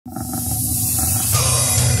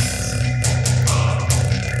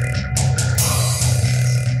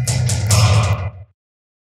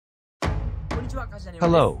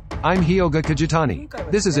Hello, I'm Hyoga Kajitani.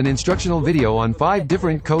 This is an instructional video on 5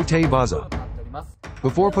 different kote-waza.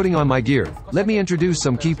 Before putting on my gear, let me introduce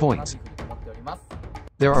some key points.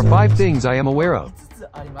 There are 5 things I am aware of.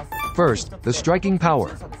 First, the striking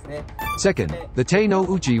power. Second, the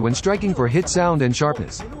te-no-uchi when striking for hit sound and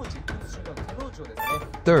sharpness.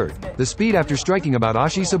 Third, the speed after striking about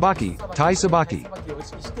ashi sabaki, tai sabaki.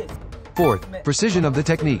 Fourth, precision of the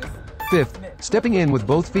technique. Fifth, stepping in with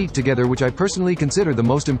both feet together, which I personally consider the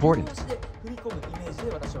most important.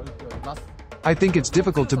 I think it's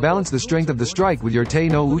difficult to balance the strength of the strike with your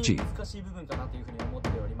te-no-uchi.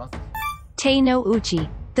 Te-no-uchi,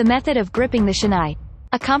 the method of gripping the shinai.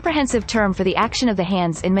 A comprehensive term for the action of the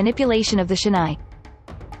hands in manipulation of the shinai.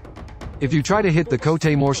 If you try to hit the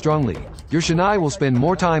kote more strongly, your shinai will spend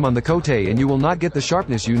more time on the kote and you will not get the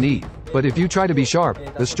sharpness you need. But if you try to be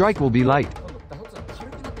sharp, the strike will be light.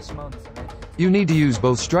 You need to use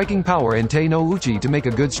both striking power and te-no-uchi to make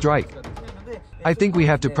a good strike. I think we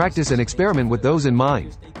have to practice and experiment with those in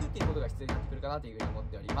mind.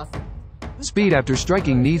 Speed after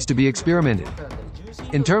striking needs to be experimented.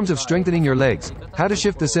 In terms of strengthening your legs, how to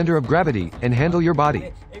shift the center of gravity, and handle your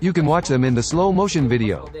body, you can watch them in the slow motion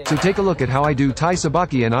video, so take a look at how I do tai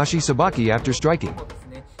sabaki and ashi sabaki after striking.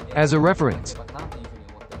 As a reference.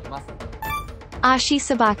 Ashi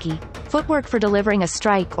sabaki, footwork for delivering a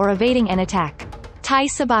strike or evading an attack. Tai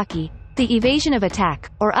sabaki, the evasion of attack,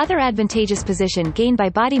 or other advantageous position gained by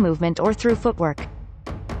body movement or through footwork.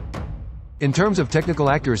 In terms of technical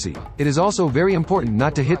accuracy, it is also very important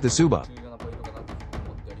not to hit the tsuba.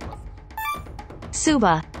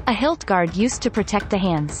 Tsuba, a hilt guard used to protect the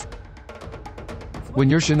hands. When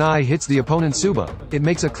your shinai hits the opponent's tsuba, it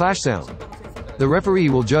makes a clash sound. The referee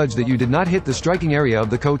will judge that you did not hit the striking area of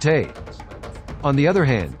the kote. On the other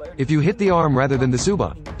hand, if you hit the arm rather than the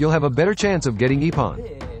tsuba, you'll have a better chance of getting ippon.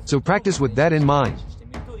 So practice with that in mind.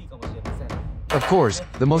 Of course,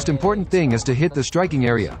 the most important thing is to hit the striking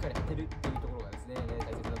area.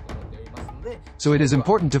 So it is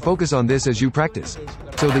important to focus on this as you practice,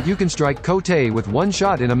 so that you can strike kote with one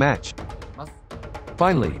shot in a match.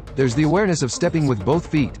 Finally, there's the awareness of stepping with both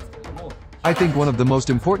feet. I think one of the most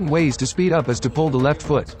important ways to speed up is to pull the left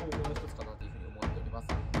foot.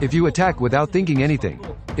 If you attack without thinking anything,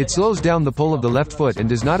 it slows down the pull of the left foot and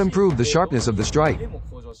does not improve the sharpness of the strike.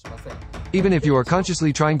 Even if you are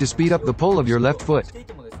consciously trying to speed up the pull of your left foot,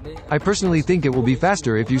 I personally think it will be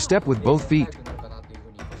faster if you step with both feet.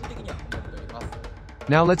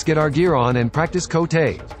 Now let's get our gear on and practice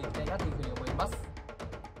kote.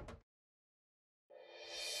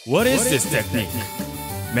 What is this technique?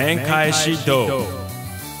 Menkai Do.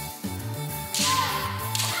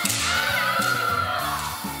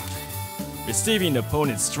 Receiving the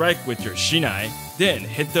opponent's strike with your shinai, then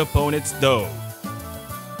hit the opponent's do.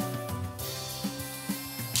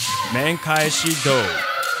 Menkai Do.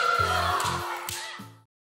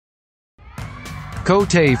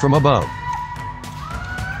 Kote from above.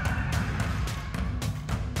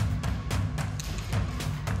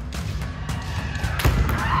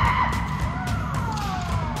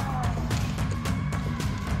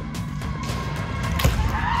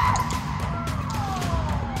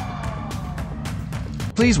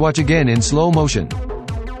 Please watch again in slow motion.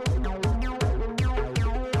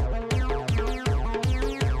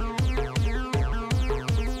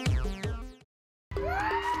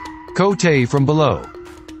 Kote from below.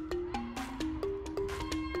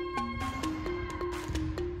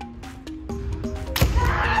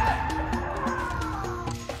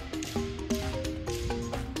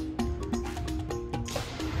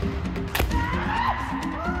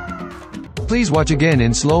 Please watch again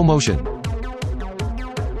in slow motion.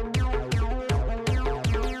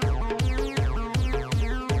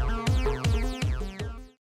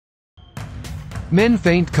 Men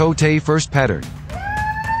Feint Kote first pattern.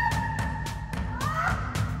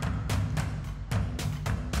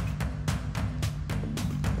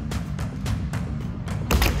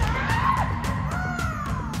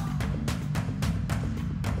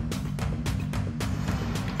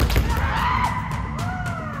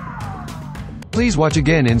 Please watch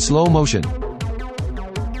again in slow motion.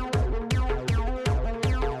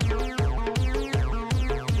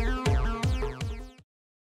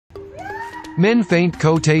 Men Feint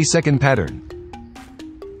Kote second pattern.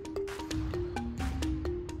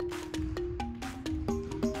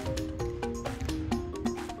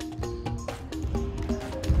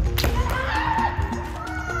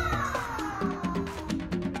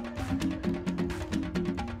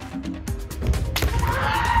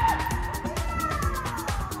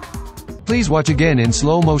 Please watch again in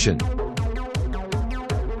slow motion.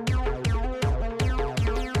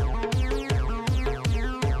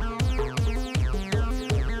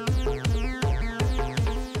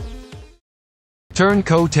 Turn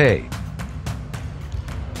kote.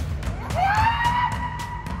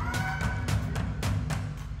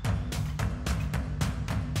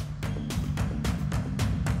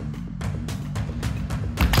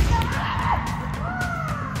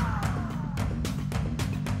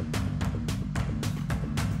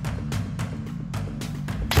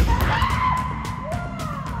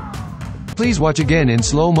 Please watch again in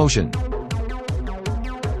slow motion.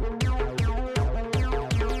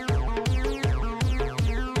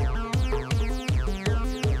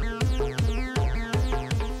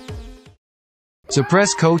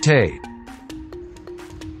 Suppress kote.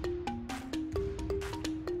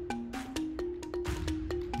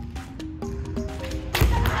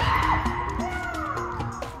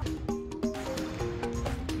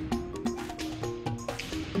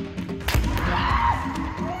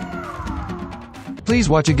 Please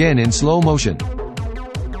watch again in slow motion.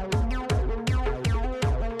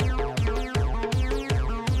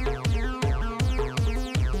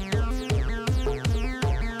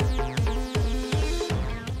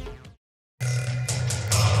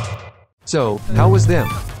 So, how was them?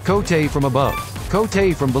 Kote from above.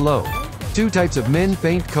 Kote from below. Two types of men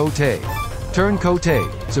feint kote. Turn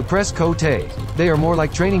kote. Suppress kote. They are more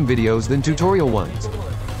like training videos than tutorial ones.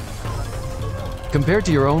 Compared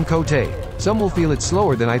to your own kote, some will feel it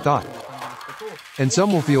slower than I thought. And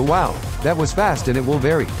some will feel, wow, that was fast, and it will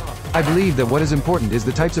vary. I believe that what is important is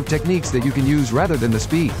the types of techniques that you can use rather than the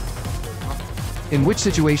speed. In which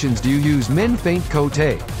situations do you use men feint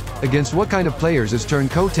kote? Against what kind of players is turn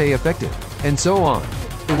kote effective? And so on.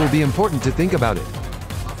 It will be important to think about it.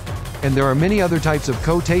 And there are many other types of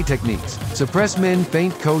kote techniques. Suppress men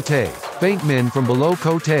feint kote. Feint men from below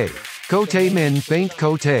kote. Kote men feint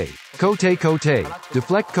kote. Kote kote.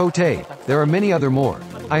 Deflect kote. There are many other more.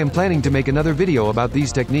 I am planning to make another video about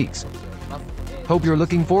these techniques. Hope you're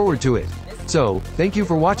looking forward to it. So, thank you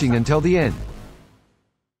for watching until the end.